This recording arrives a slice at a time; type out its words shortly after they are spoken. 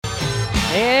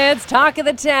It's Talk of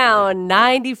the Town,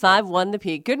 95.1 The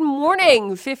Peak. Good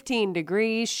morning, 15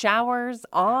 degrees, showers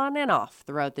on and off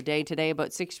throughout the day today, about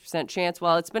 60% chance.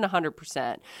 Well, it's been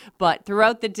 100%, but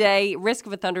throughout the day, risk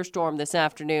of a thunderstorm this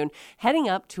afternoon, heading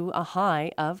up to a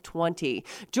high of 20.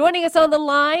 Joining us on the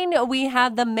line, we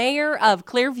have the mayor of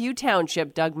Clearview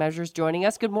Township, Doug Measures, joining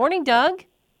us. Good morning, Doug.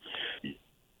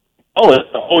 Oh, it's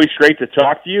always great to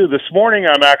talk to you. This morning,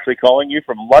 I'm actually calling you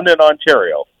from London,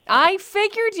 Ontario. I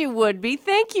figured you would be.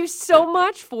 Thank you so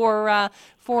much for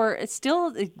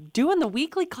still doing the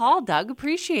weekly call, Doug.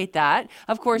 Appreciate that.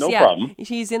 Of course, No problem.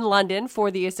 He's in London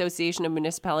for the Association of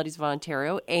Municipalities of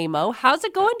Ontario, AMO. How's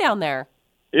it going down there?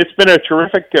 It's been a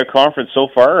terrific conference so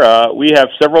far. We have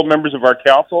several members of our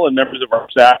council and members of our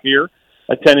staff here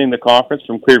attending the conference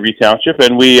from Clearview Township,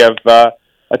 and we have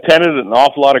attended an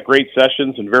awful lot of great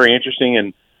sessions and very interesting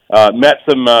and met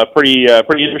some pretty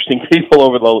interesting people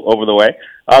over the way.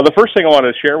 The first thing I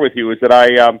wanted to share with you is that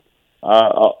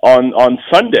on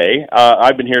Sunday,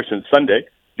 I've been here since Sunday,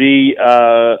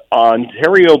 the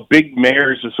Ontario Big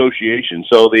Mayors Association.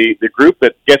 So the group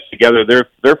that gets together,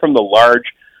 they're from the large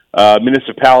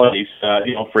municipalities.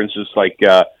 For instance, like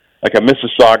a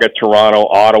Mississauga, Toronto,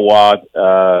 Ottawa,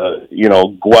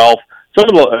 Guelph, some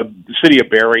of the city of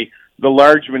Barrie. The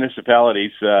large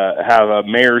municipalities have a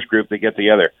mayor's group that get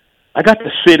together. I got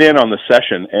to sit in on the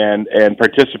session and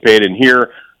participate and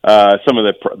hear some of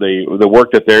the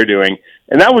work that they're doing,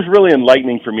 and that was really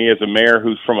enlightening for me as a mayor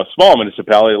who's from a small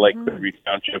municipality like Clearview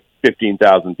Township,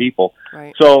 15,000 people.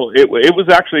 Right. So it was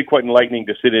actually quite enlightening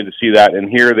to sit in to see that and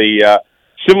hear the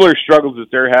similar struggles that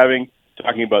they're having.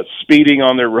 Talking about speeding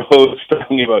on their roads,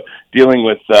 talking about dealing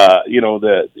with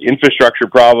the infrastructure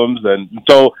problems, and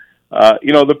so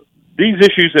these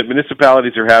issues that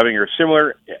municipalities are having are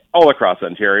similar all across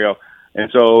Ontario.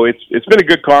 And so it's been a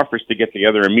good conference to get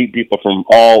together and meet people from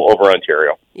all over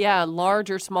Ontario. Yeah, large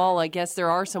or small, I guess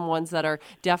there are some ones that are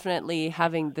definitely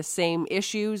having the same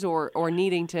issues or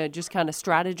needing to just kind of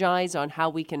strategize on how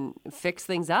we can fix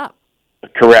things up.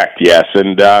 Correct, yes.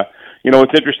 And,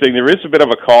 it's interesting. There is a bit of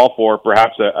a call for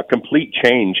perhaps a complete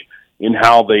change in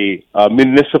how the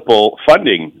municipal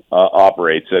funding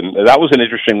operates. And that was an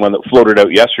interesting one that floated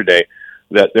out yesterday,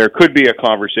 that there could be a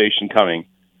conversation coming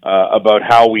about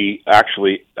how we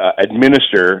actually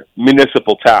administer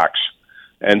municipal tax.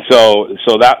 And so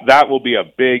that will be a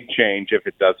big change if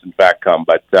it does in fact come.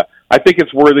 But I think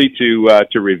it's worthy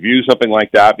to review something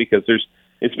like that because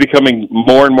it's becoming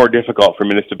more and more difficult for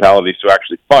municipalities to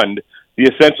actually fund the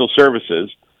essential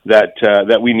services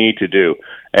that we need to do.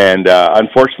 And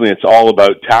unfortunately, it's all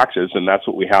about taxes, and that's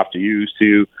what we have to use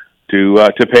to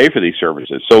pay for these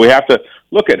services. So we have to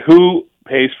look at who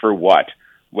pays for what,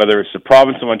 whether it's the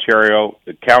province of Ontario,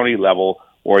 the county level,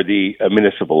 or the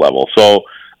municipal level. So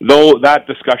though that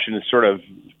discussion is sort of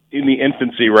in the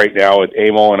infancy right now at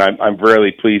AMO, and I'm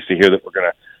really pleased to hear that we're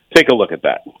going to take a look at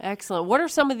that. Excellent. What are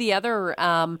some of the other,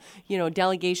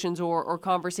 delegations or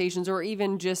conversations or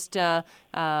even just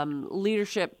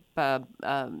leadership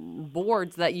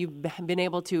boards that you've been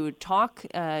able to talk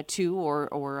to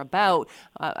or about?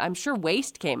 I'm sure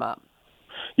waste came up.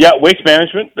 Yeah, waste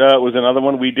management was another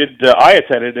one. We did. I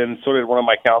attended, and so did one of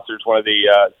my counselors, one of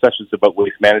the sessions about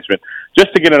waste management,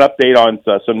 just to get an update on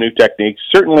some new techniques.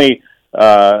 Certainly,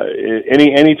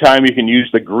 any time you can use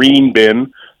the green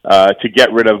bin to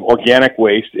get rid of organic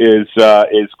waste is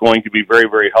going to be very,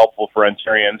 very helpful for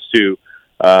Ontarians to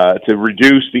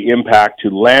reduce the impact to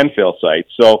landfill sites.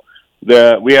 So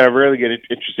we had a really good,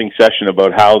 interesting session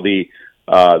about how the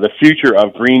future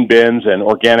of green bins and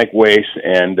organic waste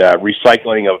and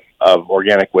recycling of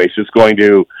organic waste is going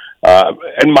to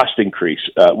and must increase.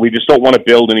 We just don't want to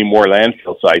build any more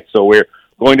landfill sites, so we're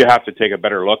going to have to take a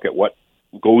better look at what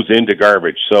goes into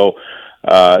garbage. So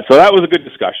that was a good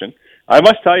discussion. I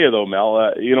must tell you though,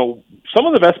 Mel, some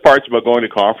of the best parts about going to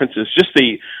conferences is just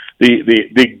the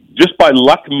just by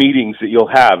luck meetings that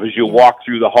you'll have as you walk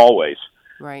through the hallways.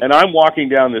 Right. And I'm walking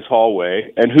down this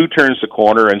hallway, and who turns the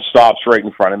corner and stops right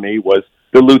in front of me was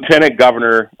the Lieutenant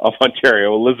Governor of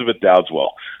Ontario, Elizabeth Dowdeswell.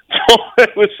 So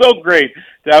it was so great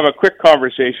to have a quick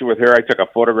conversation with her. I took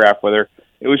a photograph with her.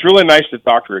 It was really nice to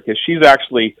talk to her because she's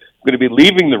actually going to be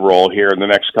leaving the role here in the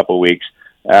next couple of weeks.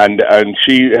 And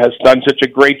she has done such a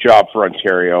great job for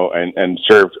Ontario and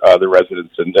served the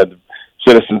residents and the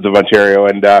citizens of Ontario.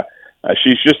 And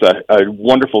she's just a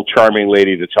wonderful, charming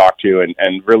lady to talk to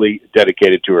and really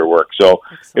dedicated to her work. So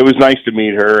It was nice to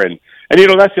meet her. And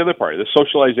that's the other part, the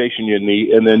socialization and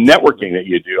the networking that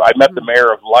you do. I met the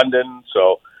mayor of London,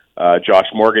 Josh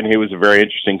Morgan. He was a very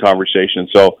interesting conversation.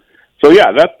 So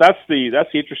yeah, that's the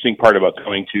interesting part about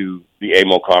coming to the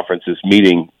AMO conference is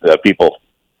meeting people.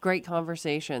 Great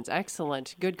conversations.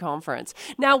 Excellent. Good conference.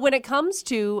 Now, when it comes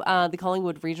to the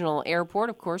Collingwood Regional Airport,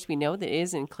 of course, we know that it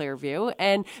is in Clearview,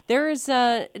 and there is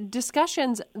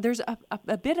discussions. There's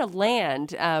a bit of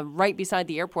land right beside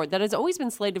the airport that has always been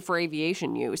slated for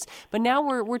aviation use, but now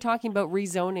we're talking about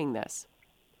rezoning this.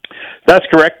 That's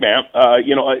correct, ma'am.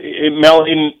 Mel,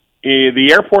 in the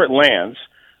airport lands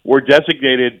were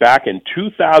designated back in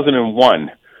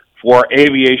 2001 for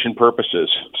aviation purposes.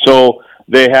 So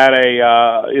they had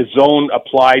a zone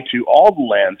applied to all the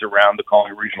lands around the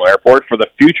Collingwood Regional Airport for the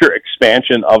future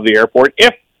expansion of the airport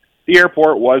if the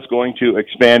airport was going to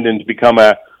expand and become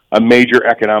a major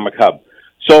economic hub.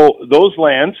 So those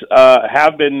lands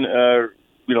have been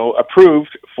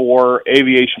approved for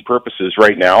aviation purposes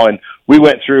right now. And we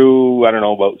went through,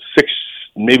 about 6,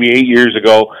 maybe 8 years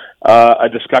ago, a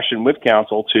discussion with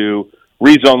council to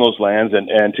rezone those lands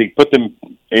and to put them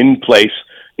in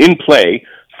play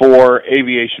for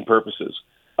aviation purposes.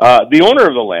 The owner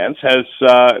of the lands has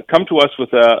come to us with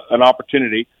an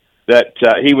opportunity that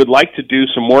he would like to do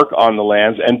some work on the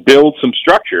lands and build some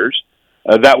structures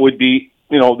that would be,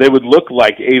 they would look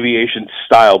like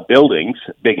aviation-style buildings,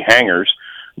 big hangars,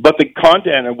 but the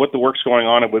content and what the work's going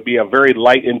on, it would be a very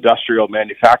light industrial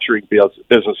manufacturing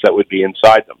business that would be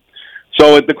inside them.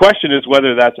 So the question is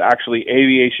whether that's actually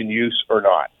aviation use or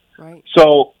not. Right.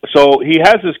 So he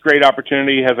has this great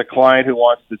opportunity. He has a client who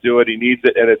wants to do it. He needs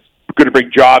it, and it's going to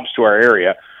bring jobs to our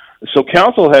area. So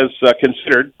council has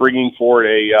considered bringing forward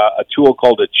a tool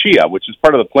called a CHIA, which is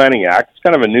part of the Planning Act. It's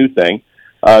kind of a new thing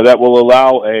that will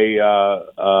allow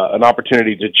an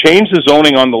opportunity to change the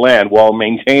zoning on the land while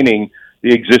maintaining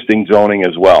the existing zoning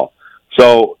as well.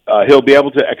 So he'll be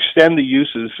able to extend the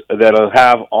uses that he'll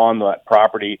have on that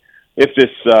property if this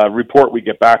report we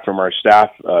get back from our staff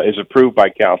is approved by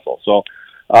council. So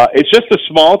it's just a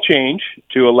small change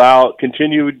to allow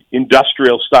continued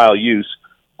industrial-style use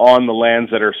on the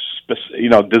lands that are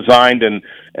designed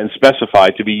and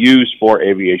specified to be used for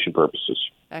aviation purposes.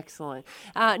 Excellent.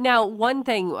 Now, one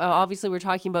thing, obviously we're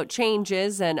talking about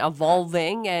changes and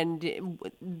evolving, and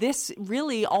this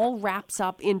really all wraps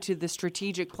up into the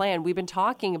strategic plan. We've been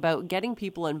talking about getting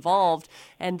people involved,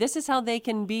 and this is how they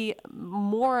can be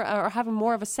more or having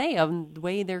more of a say on the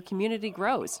way their community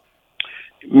grows.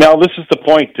 Mel, this is the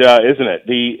point, isn't it?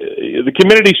 The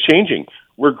community's changing.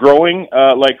 We're growing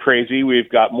like crazy. We've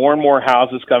got more and more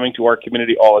houses coming to our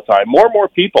community all the time, more and more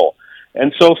people.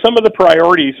 And so some of the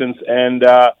priorities and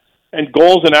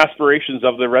goals and aspirations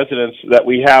of the residents that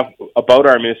we have about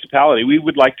our municipality, we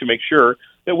would like to make sure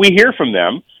that we hear from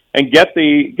them and get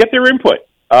their input.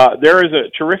 There is a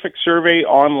terrific survey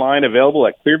online available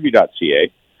at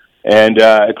clearview.ca, and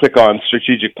click on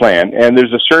strategic plan. And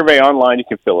there's a survey online you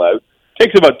can fill out. It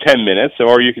takes about 10 minutes,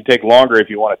 or you can take longer if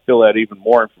you want to fill out even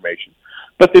more information.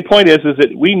 But the point is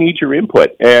that we need your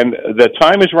input, and the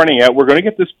time is running out. We're going to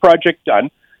get this project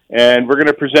done. And we're going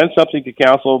to present something to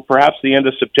council, perhaps the end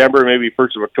of September, maybe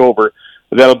 1st of October.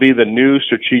 That'll be the new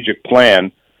strategic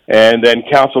plan. And then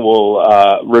council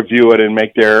will review it and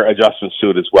make their adjustments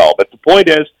to it as well. But the point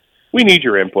is, we need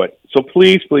your input. So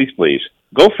please, please, please,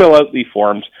 go fill out the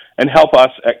forms and help us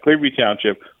at Clearview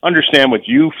Township understand what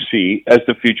you see as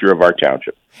the future of our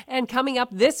township. And coming up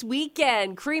this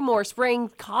weekend, Creemore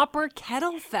Spring Copper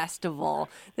Kettle Festival.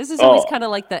 This is always kind of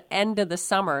like the end of the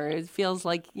summer. It feels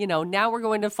like, now we're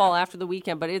going to fall after the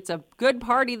weekend, but it's a good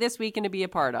party this weekend to be a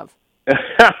part of.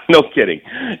 No kidding.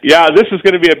 Yeah, this is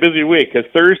going to be a busy week because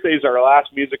Thursday's our last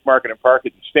music market and park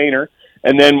at Stainer.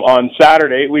 And then on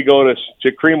Saturday, we go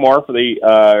to Creemore for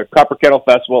the Copper Kettle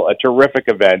Festival, a terrific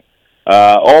event.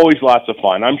 Always lots of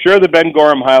fun. I'm sure the Ben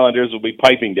Gorham Highlanders will be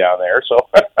piping down there, so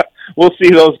we'll see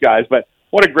those guys. But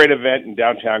what a great event in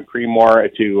downtown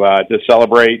Creemore to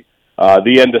celebrate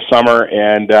the end of summer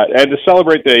and to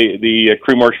celebrate the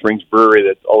Creemore Springs Brewery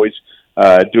that's always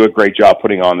do a great job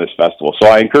putting on this festival. So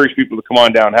I encourage people to come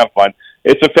on down and have fun.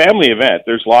 It's a family event.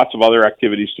 There's lots of other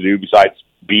activities to do besides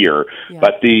beer,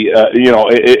 but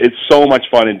it's so much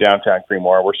fun in downtown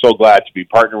Creemore. We're so glad to be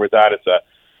partnered with that. It's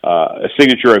a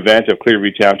signature event of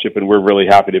Clearview Township, and we're really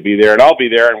happy to be there. And I'll be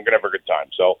there, and we're going to have a good time.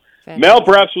 So, fantastic. Mel,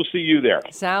 perhaps we'll see you there.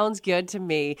 Sounds good to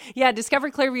me. Yeah,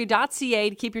 discover clearview.ca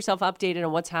to keep yourself updated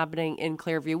on what's happening in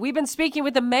Clearview. We've been speaking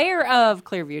with the mayor of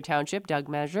Clearview Township, Doug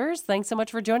Measures. Thanks so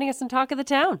much for joining us and Talk of the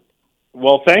Town.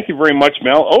 Well, thank you very much,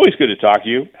 Mel. Always good to talk to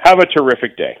you. Have a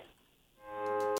terrific day.